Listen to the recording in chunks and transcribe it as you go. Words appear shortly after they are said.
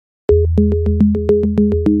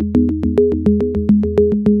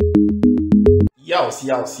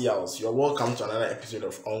Yows. You're welcome to another episode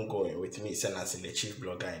of Ongoing with me, Senas, the chief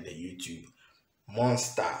blogger in the YouTube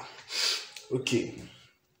monster. Okay,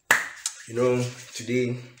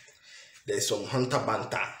 today there's some hunter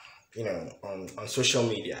banter, on social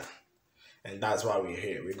media, and that's why we're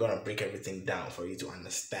here. We're gonna break everything down for you to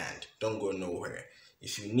understand. Don't go nowhere.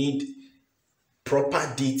 If you need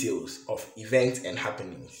proper details of events and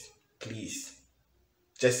happenings, please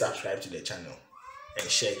just subscribe to the channel and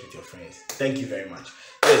share it with your friends. Thank you very much.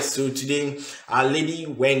 Yes, so today our lady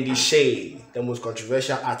Wendy Shay, the most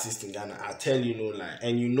controversial artist in Ghana, I tell you no lie,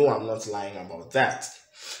 and I'm not lying about that.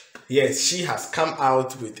 Yes, she has come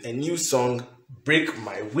out with a new song, Break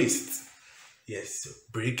My Waist. Yes,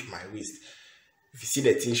 Break My Waist. If you see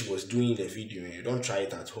the thing she was doing in the video, you don't try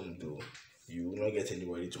it at home though. You will not get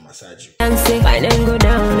anybody to massage you. Fine and go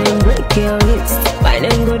down and break your waist. Fine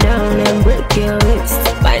and go down and break your waist.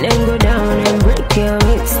 Fine and go down and break your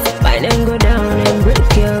waist. Fine and go down and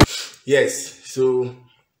break your. Yes, so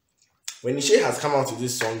when Shay has come out with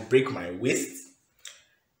this song, Break My Waist,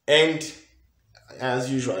 and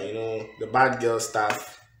as usual, the bad girl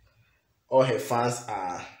stuff, all her fans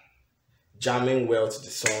are jamming well to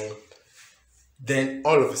the song. Then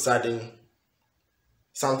all of a sudden,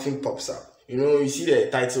 something pops up. You see the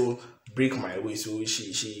title Break My Waist, so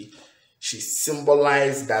she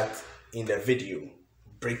symbolized that in the video,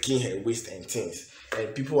 breaking her waist and things.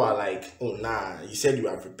 And people are like, oh nah, you said you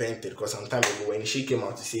have repented, because some time ago when she came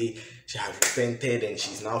out to say she has repented and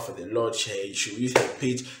she's now for the Lord, she should use her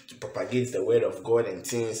page to propagate the word of God and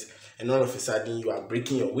things, and all of a sudden you are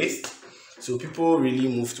breaking your waist. So people really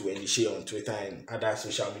moved to Wendy Shay on Twitter and other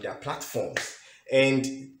social media platforms. And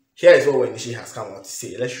here is what Wendy Shay has come out to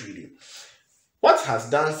say. Let's read it. What has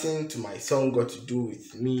dancing to my song got to do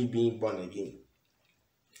with me being born again?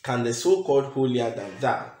 Can the so-called holier than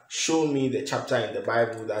thou show me the chapter in the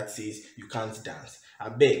Bible that says you can't dance? I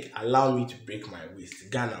beg, allow me to break my waist.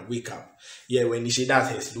 Ghana, wake up. Yeah, when she does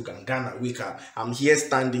her slogan, Ghana, wake up. I'm here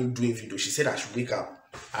standing doing video. She said I should wake up.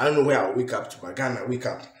 I don't know where I'll wake up to, but Ghana, wake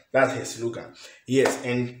up. That's her slogan. Yes,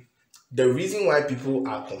 and the reason why people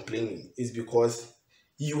are complaining is because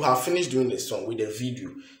you have finished doing the song with the video.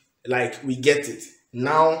 Like, we get it.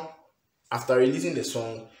 Now, after releasing the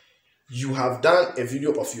song, you have done a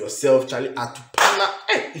video of yourself, Charlie, Atupana.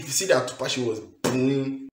 If you see that Atupa, she was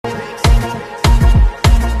boom.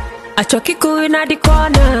 I chuck it cool in the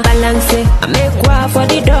corner, balance it. I make war for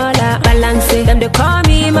the dollar, balance it. Them they call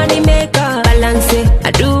me money maker, balance it.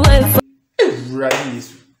 I do it for.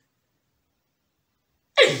 Right.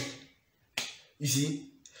 Hey. You see?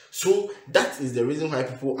 So that is the reason why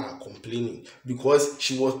people are complaining, because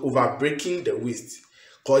she was over breaking the waist.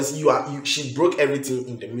 Because she broke everything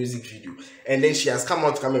in the music video, and then she has come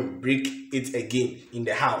out to come and break it again in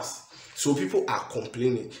the house. So people are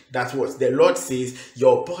complaining that what the Lord says,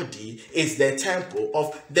 your body is the temple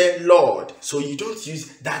of the Lord. So you don't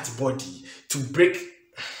use that body to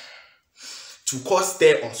cause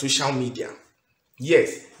stir on social media.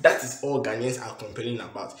 Yes, that is all Ghanaians are complaining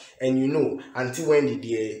about. And until when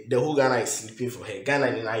the whole Ghana is sleeping for her, Ghana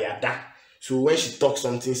in Ayada. So when she talks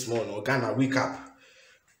something small, no, Ghana, wake up.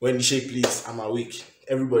 When you say, please, I'm awake.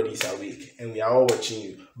 Everybody is awake. And we are all watching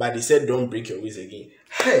you. But they said, don't break your waist again.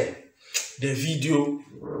 Hey, the video.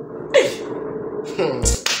 Hey.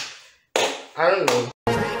 I don't know.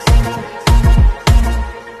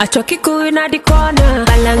 I chuck it cool in the corner,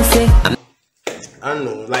 balance it. I don't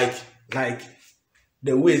know, like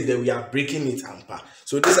the ways that we are breaking it, ampa.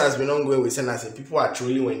 So this has been ongoing with Senas, and people are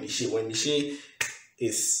trolling Wendy Shay. Wendy Shay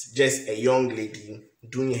is just a young lady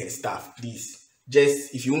doing her stuff. Please,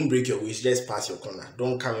 just if you won't break your waist, just pass your corner.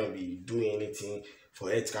 Don't come and be doing anything for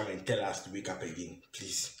her to come and tell us to wake up again.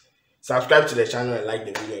 Please subscribe to the channel and like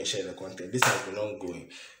the video and share the content. This has been ongoing.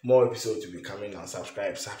 More episodes will be coming now.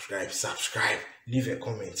 Subscribe. Leave a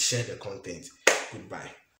comment, share the content. Goodbye.